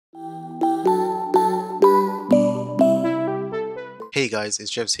Hey guys, it's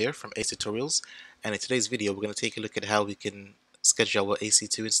Jevs here from Ace Tutorials, and in today's video we're going to take a look at how we can schedule our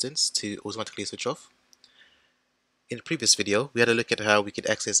EC2 instance to automatically switch off. In the previous video we had a look at how we could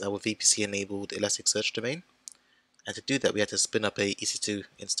access our VPC enabled Elasticsearch domain, and to do that we had to spin up a EC2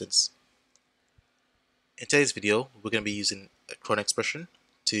 instance. In today's video we're going to be using a cron expression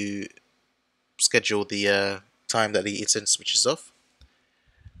to schedule the time that the instance switches off.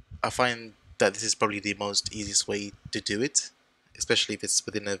 I find that this is probably the most easiest way to do it, especially if it's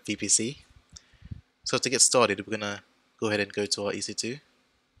within a VPC. So to get started, we're going to go ahead and go to our EC2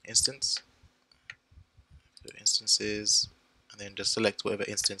 instance, go to instances, and then just select whatever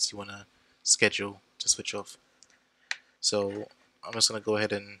instance you want to schedule to switch off. So I'm just going to go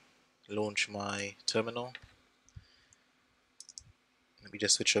ahead and launch my terminal. Let me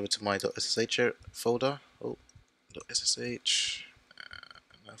just switch over to my .ssh folder. .ssh.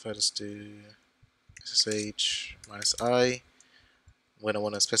 Now if I just do ssh -i, when I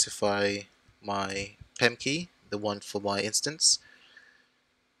want to specify my PEM key, the one for my instance,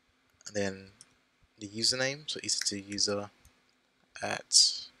 and then the username, so EC2 user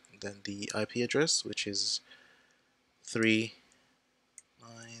at, and then the IP address, which is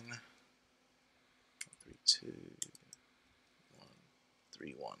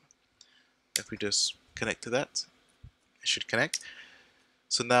 39.32.131. If we just connect to that, it should connect.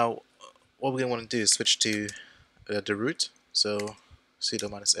 So now what we're going to want to do is switch to the root, so sudo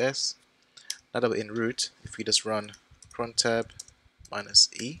 -s. Now that we're in root, if we just run crontab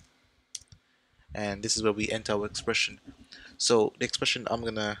 -e, and this is where we enter our expression. So the expression I'm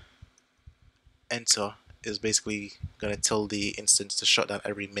gonna enter is basically gonna tell the instance to shut down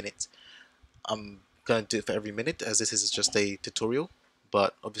every minute. I'm gonna do it for every minute as this is just a tutorial,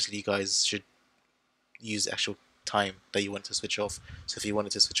 but obviously you guys should use actual time that you want to switch off. So if you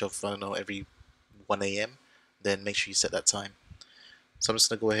wanted to switch off, I don't know, every 1 AM, then make sure you set that time. So I'm just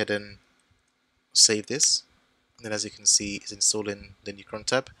gonna go ahead and save this, and then as you can see it's installing the new cron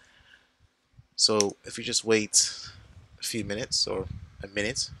tab. So if you just wait a few minutes or a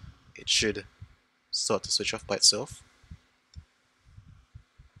minute, it should start to switch off by itself.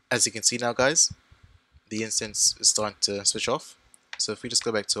 As you can see now guys, the instance is starting to switch off. So if we just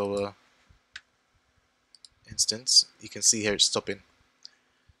go back to our instance, you can see here it's stopping.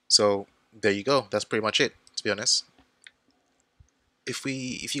 So there you go, that's pretty much it, to be honest. If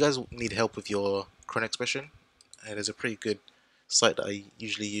you guys need help with your cron expression, there's a pretty good site that I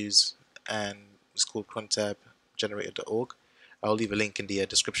usually use, and it's called crontabgenerator.org. I'll leave a link in the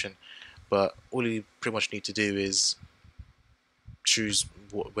description, but all you pretty much need to do is choose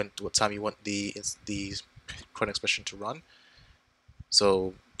what time you want the cron expression to run.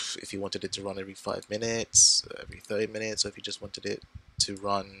 So if you wanted it to run every 5 minutes, every 30 minutes, or if you just wanted it to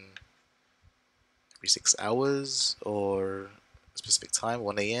run every 6 hours or a specific time,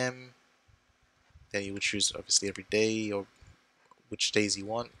 1 AM, then you would choose obviously every day or which days you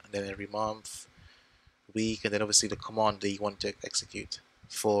want, and then every month, week, and then obviously the command that you want to execute.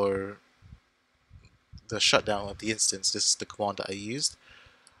 For the shutdown of the instance, this is the command that I used.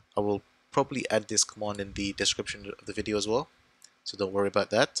 I will probably add this command in the description of the video as well, so don't worry about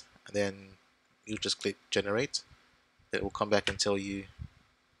that. And then you just click generate, then it will come back and tell you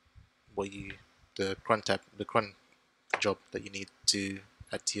what the cron job that you need to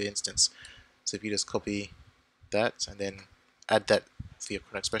add to your instance. So if you just copy that and then add that for your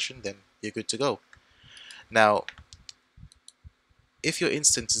cron expression, then you're good to go. Now, if your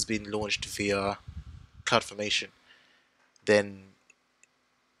instance has been launched via CloudFormation, then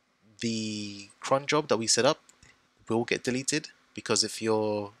the cron job that we set up will get deleted, because if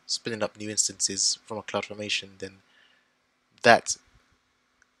you're spinning up new instances from a CloudFormation, then that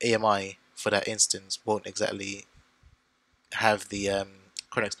AMI for that instance won't exactly have the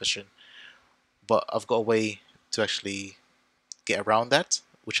cron expression. But I've got a way to actually get around that,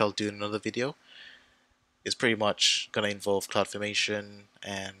 which I'll do in another video. It's pretty much going to involve CloudFormation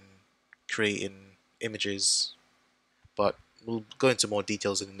and creating images, but we'll go into more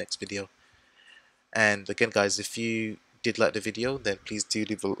details in the next video. And again guys, if you did like the video, then please do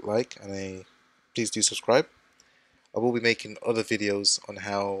leave a like, and please do subscribe. I will be making other videos on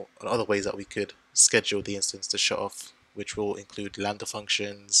other ways that we could schedule the instance to shut off, which will include lambda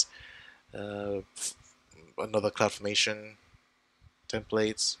functions, another CloudFormation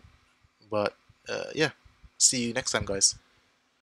templates. But yeah, see you next time guys.